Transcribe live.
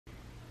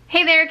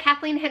Hey there,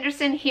 Kathleen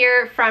Henderson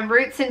here from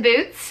Roots and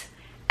Boots.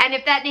 And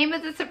if that name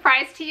is a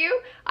surprise to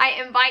you,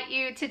 I invite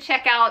you to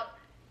check out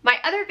my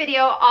other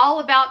video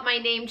all about my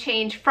name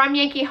change from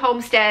Yankee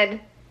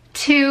Homestead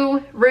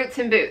to Roots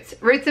and Boots.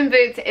 Roots and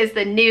Boots is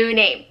the new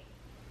name.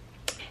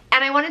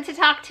 And I wanted to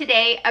talk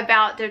today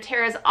about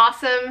doTERRA's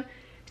awesome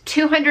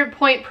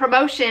 200-point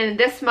promotion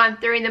this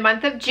month during the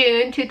month of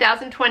June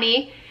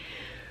 2020,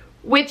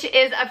 which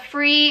is a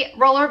free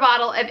roller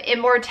bottle of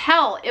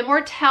Immortelle.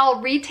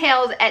 Immortelle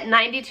retails at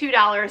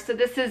 $92, so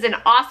this is an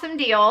awesome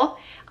deal.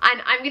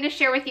 And I'm gonna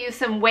share with you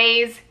some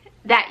ways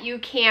that you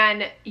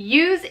can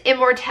use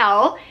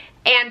Immortelle.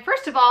 And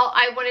first of all,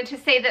 I wanted to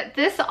say that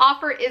this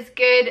offer is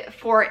good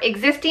for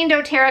existing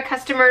doTERRA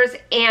customers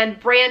and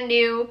brand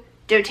new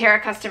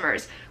doTERRA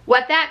customers.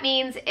 What that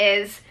means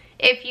is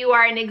if you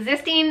are an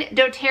existing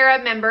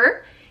doTERRA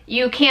member,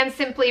 you can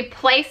simply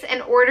place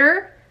an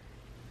order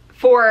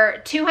for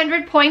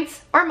 200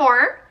 points or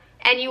more,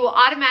 and you will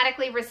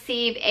automatically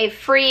receive a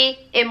free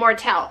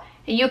Immortelle.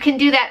 You can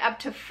do that up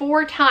to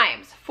 4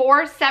 times,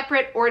 4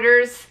 separate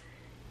orders,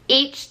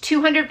 each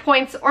 200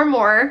 points or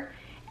more,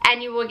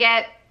 and you will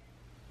get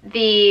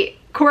the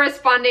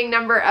corresponding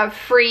number of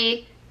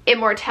free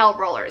Immortelle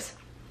rollers.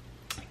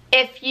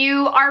 If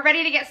you are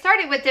ready to get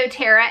started with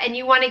doTERRA and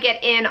you want to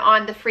get in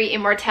on the free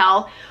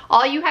Immortelle,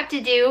 all you have to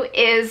do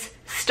is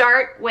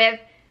start with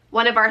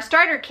one of our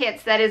starter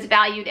kits that is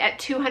valued at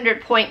 200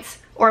 points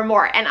or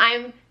more. And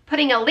I'm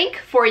putting a link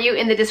for you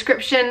in the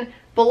description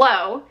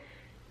below.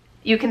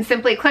 You can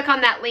simply click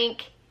on that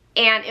link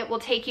and it will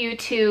take you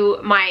to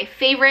my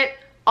favorite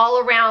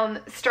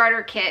all-around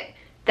starter kit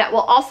that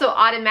will also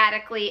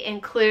automatically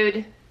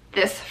include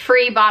this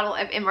free bottle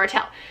of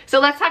Immortelle. So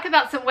let's talk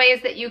about some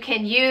ways that you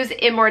can use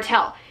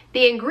Immortelle.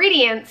 The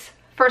ingredients,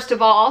 first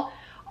of all,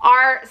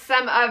 are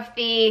some of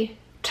the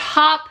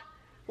top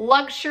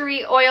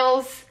luxury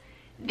oils,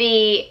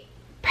 the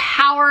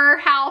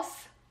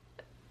powerhouse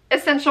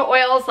essential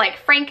oils like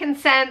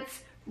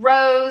frankincense,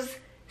 rose,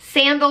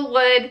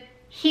 sandalwood,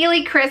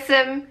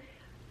 helichrysum,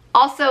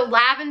 also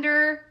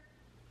lavender,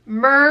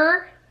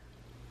 myrrh,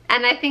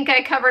 and I think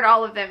I covered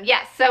all of them.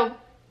 Yes, so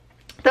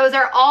those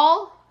are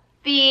all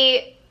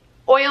the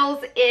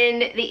oils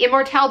in the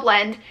Immortelle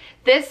blend.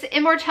 This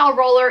Immortelle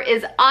roller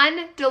is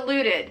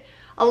undiluted.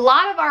 A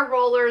lot of our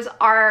rollers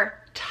are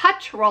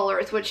touch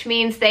rollers, which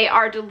means they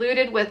are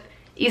diluted with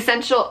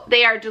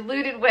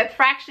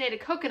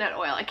fractionated coconut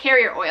oil, a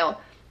carrier oil.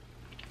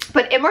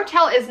 But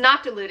Immortelle is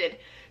not diluted.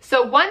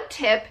 So one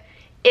tip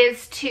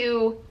is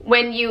to,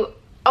 when you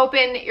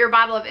open your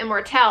bottle of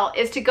Immortelle,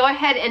 is to go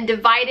ahead and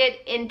divide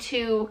it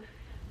into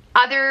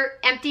other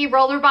empty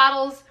roller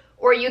bottles,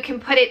 or you can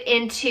put it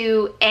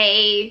into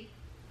an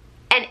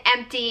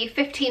empty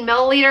 15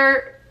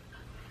 milliliter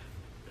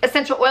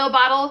essential oil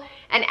bottle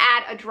and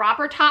add a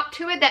dropper top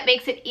to it. That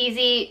makes it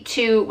easy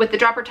to, with the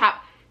dropper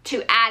top,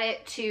 to add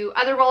it to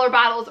other roller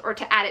bottles or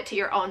to add it to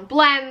your own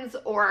blends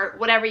or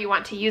whatever you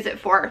want to use it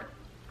for,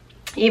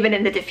 even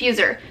in the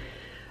diffuser.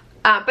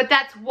 But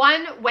that's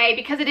one way,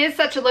 because it is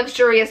such a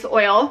luxurious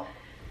oil,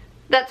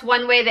 that's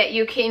one way that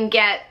you can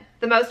get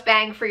the most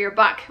bang for your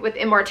buck with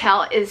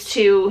Immortelle, is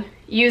to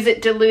use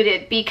it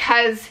diluted,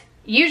 because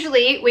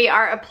usually we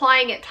are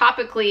applying it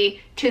topically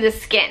to the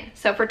skin.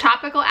 So for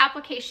topical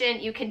application,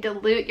 you can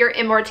dilute your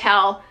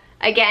Immortelle,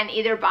 again,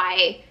 either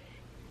by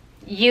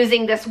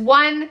using this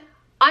one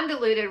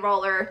undiluted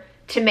roller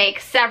to make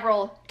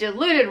several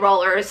diluted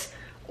rollers,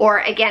 or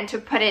again to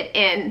put it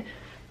in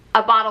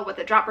a bottle with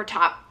a dropper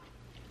top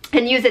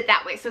and use it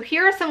that way. So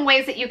here are some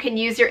ways that you can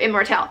use your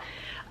Immortelle.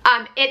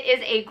 It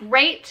is a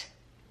great,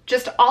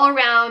 just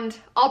all-around,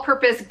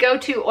 all-purpose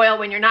go-to oil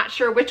when you're not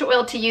sure which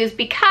oil to use,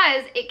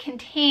 because it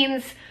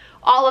contains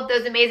all of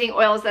those amazing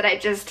oils that I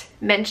just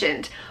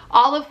mentioned,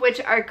 all of which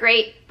are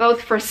great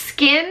both for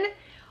skin.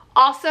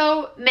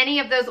 Also, many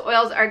of those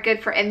oils are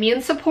good for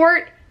immune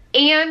support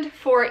and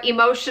for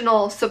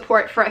emotional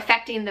support, for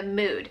affecting the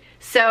mood.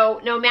 So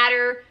no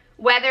matter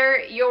whether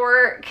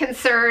your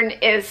concern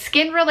is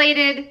skin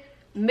related,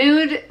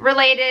 mood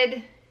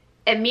related,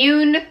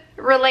 immune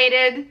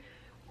related,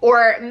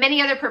 or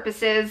many other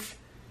purposes,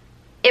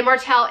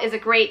 Immortelle is a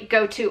great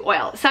go-to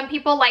oil. Some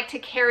people like to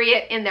carry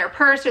it in their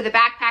purse or the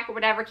backpack or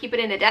whatever, keep it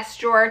in a desk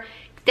drawer.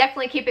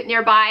 Definitely keep it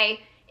nearby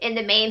in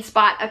the main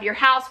spot of your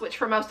house, which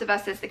for most of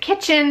us is the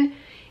kitchen,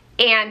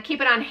 and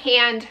keep it on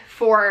hand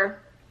for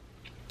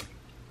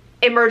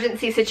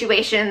emergency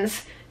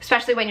situations,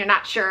 especially when you're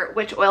not sure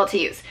which oil to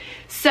use.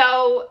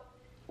 So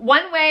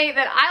one way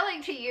that I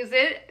like to use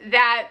it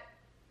that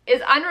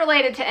is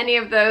unrelated to any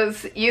of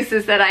those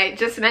uses that I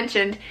just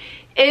mentioned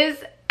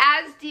is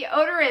as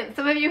deodorant.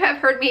 Some of you have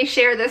heard me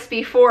share this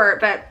before,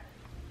 but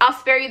I'll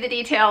spare you the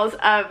details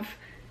of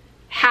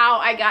how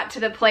I got to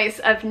the place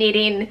of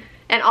needing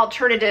an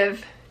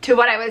alternative to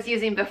what I was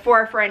using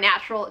before for a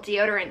natural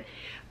deodorant.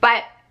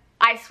 But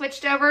I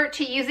switched over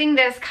to using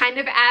this kind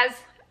of as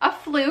a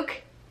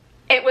fluke.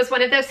 It was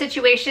one of those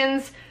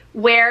situations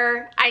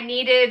where I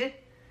needed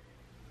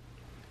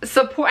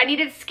support, I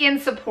needed skin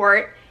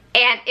support,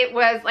 And it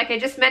was, like I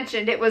just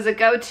mentioned, it was a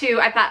go-to.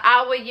 I thought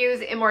I will use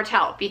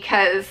Immortelle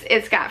because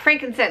it's got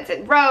frankincense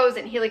and rose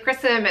and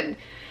helichrysum and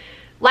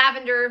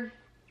lavender.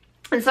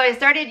 And so I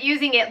started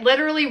using it,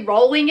 literally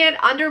rolling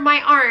it under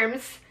my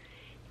arms,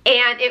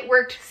 and it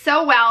worked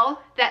so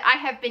well that I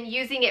have been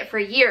using it for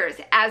years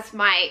as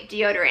my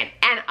deodorant.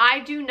 And I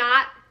do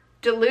not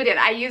dilute it.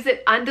 I use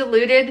it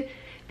undiluted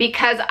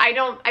because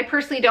I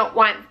personally don't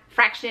want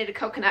fractionated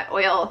coconut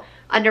oil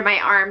under my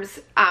arms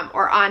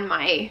or on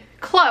my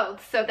clothes.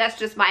 So that's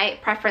just my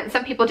preference.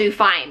 Some people do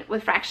fine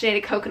with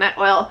fractionated coconut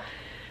oil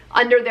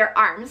under their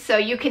arms, so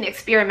you can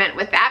experiment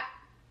with that.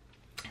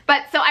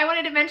 But so I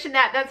wanted to mention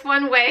that that's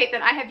one way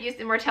that I have used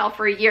Immortelle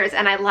for years,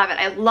 and I love it.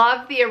 I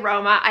love the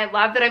aroma. I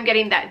love that I'm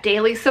getting that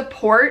daily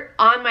support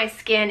on my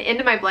skin,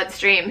 into my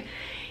bloodstream,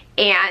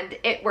 and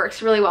it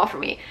works really well for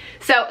me.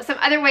 So some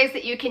other ways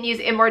that you can use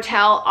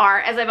Immortelle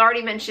are, as I've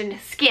already mentioned,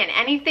 skin.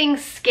 Anything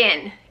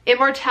skin.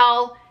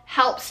 Immortelle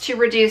helps to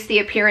reduce the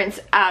appearance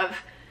of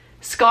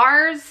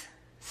scars,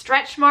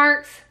 stretch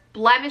marks,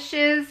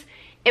 blemishes.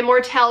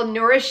 Immortelle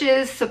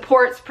nourishes,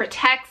 supports,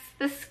 protects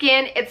the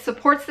skin. It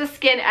supports the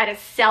skin at a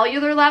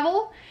cellular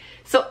level.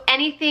 So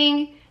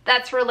anything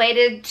that's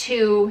related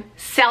to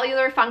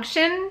cellular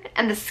function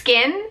and the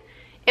skin,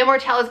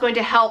 Immortelle is going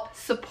to help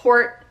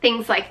support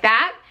things like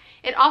that.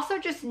 It also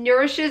just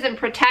nourishes and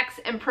protects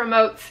and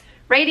promotes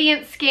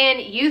radiant skin,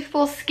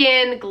 youthful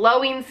skin,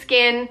 glowing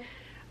skin.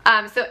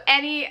 So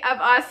any of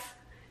us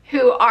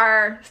who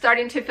are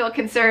starting to feel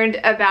concerned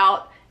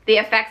about the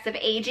effects of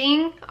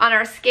aging on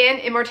our skin,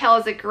 Immortelle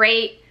is a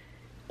great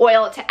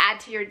oil to add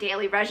to your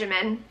daily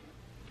regimen.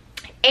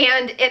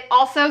 And it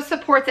also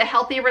supports a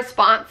healthy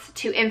response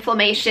to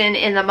inflammation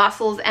in the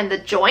muscles and the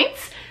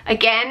joints.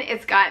 Again,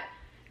 it's got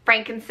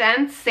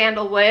frankincense,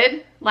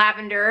 sandalwood,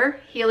 lavender,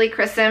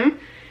 helichrysum.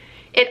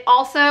 It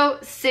also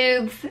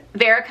soothes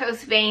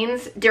varicose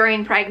veins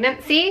during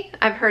pregnancy.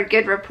 I've heard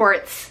good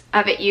reports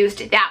of it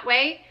used that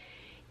way.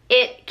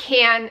 It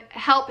can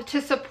help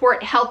to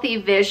support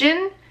healthy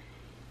vision,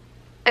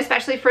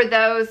 especially for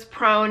those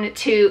prone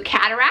to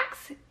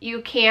cataracts.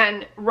 You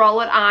can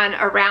roll it on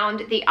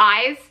around the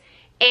eyes.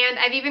 And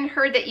I've even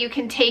heard that you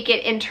can take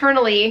it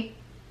internally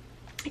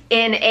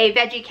in a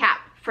veggie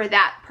cap for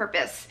that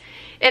purpose.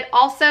 It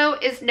also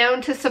is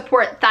known to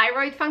support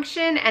thyroid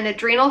function and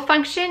adrenal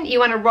function. You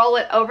want to roll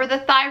it over the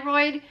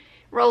thyroid,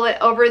 roll it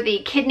over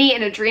the kidney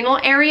and adrenal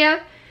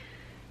area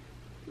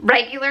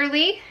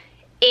regularly.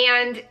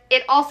 And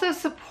it also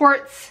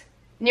supports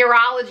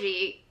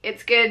neurology.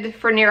 It's good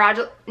for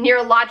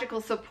neurological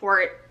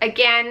support,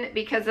 again,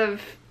 because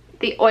of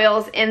the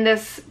oils in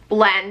this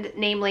blend,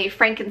 namely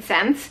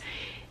frankincense.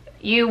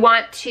 You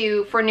want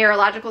to, for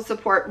neurological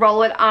support,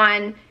 roll it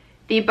on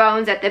the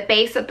bones at the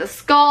base of the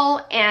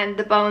skull and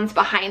the bones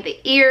behind the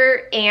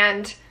ear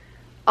and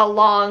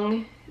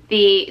along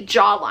the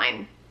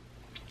jawline.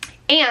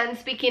 And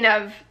speaking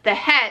of the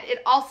head,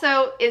 it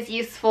also is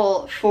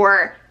useful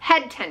for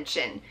head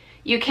tension.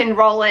 You can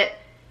roll it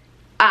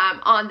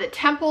on the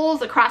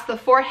temples, across the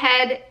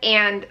forehead,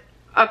 and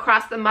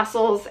across the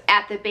muscles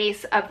at the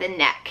base of the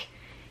neck.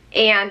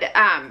 And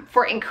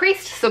for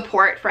increased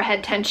support for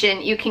head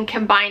tension, you can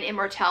combine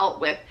Immortelle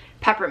with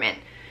peppermint.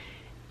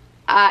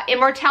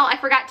 Immortelle, I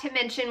forgot to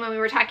mention when we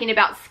were talking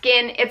about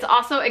skin, it's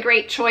also a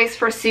great choice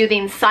for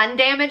soothing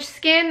sun-damaged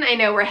skin. I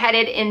know we're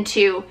headed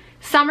into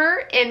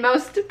summer in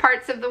most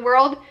parts of the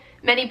world,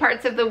 many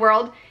parts of the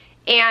world,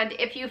 and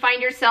if you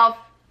find yourself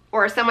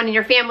or someone in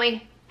your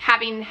family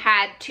having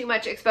had too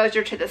much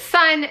exposure to the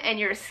sun and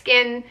your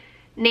skin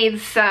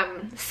needs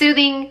some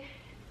soothing,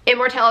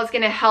 Immortelle is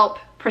going to help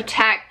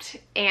protect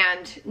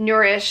and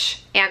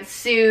nourish and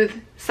soothe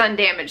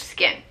sun-damaged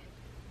skin.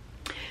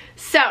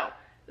 So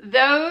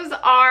those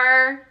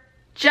are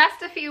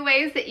just a few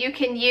ways that you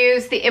can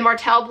use the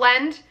Immortelle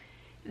blend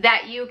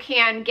that you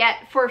can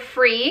get for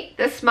free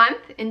this month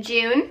in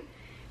June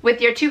with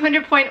your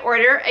 200-point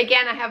order.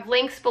 Again, I have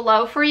links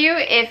below for you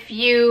if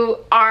you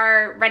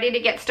are ready to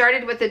get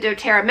started with the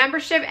doTERRA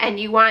membership and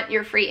you want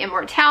your free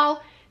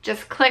Immortelle.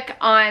 Just click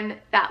on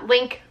that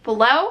link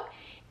below.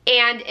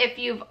 And if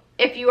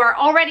you are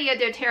already a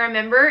doTERRA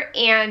member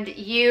and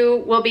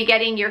you will be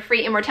getting your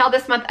free Immortelle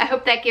this month, I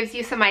hope that gives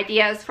you some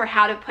ideas for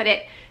how to put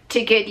it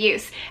to good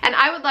use. And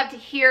I would love to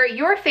hear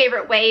your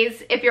favorite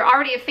ways. If you're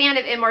already a fan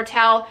of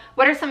Immortelle,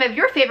 what are some of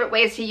your favorite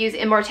ways to use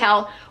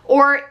Immortelle?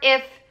 Or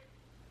if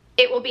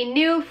it will be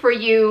new for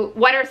you,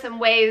 what are some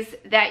ways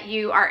that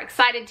you are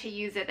excited to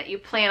use it, that you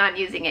plan on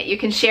using it? You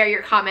can share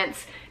your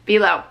comments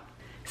below.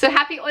 So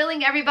happy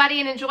oiling, everybody,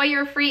 and enjoy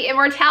your free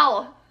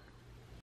Immortelle.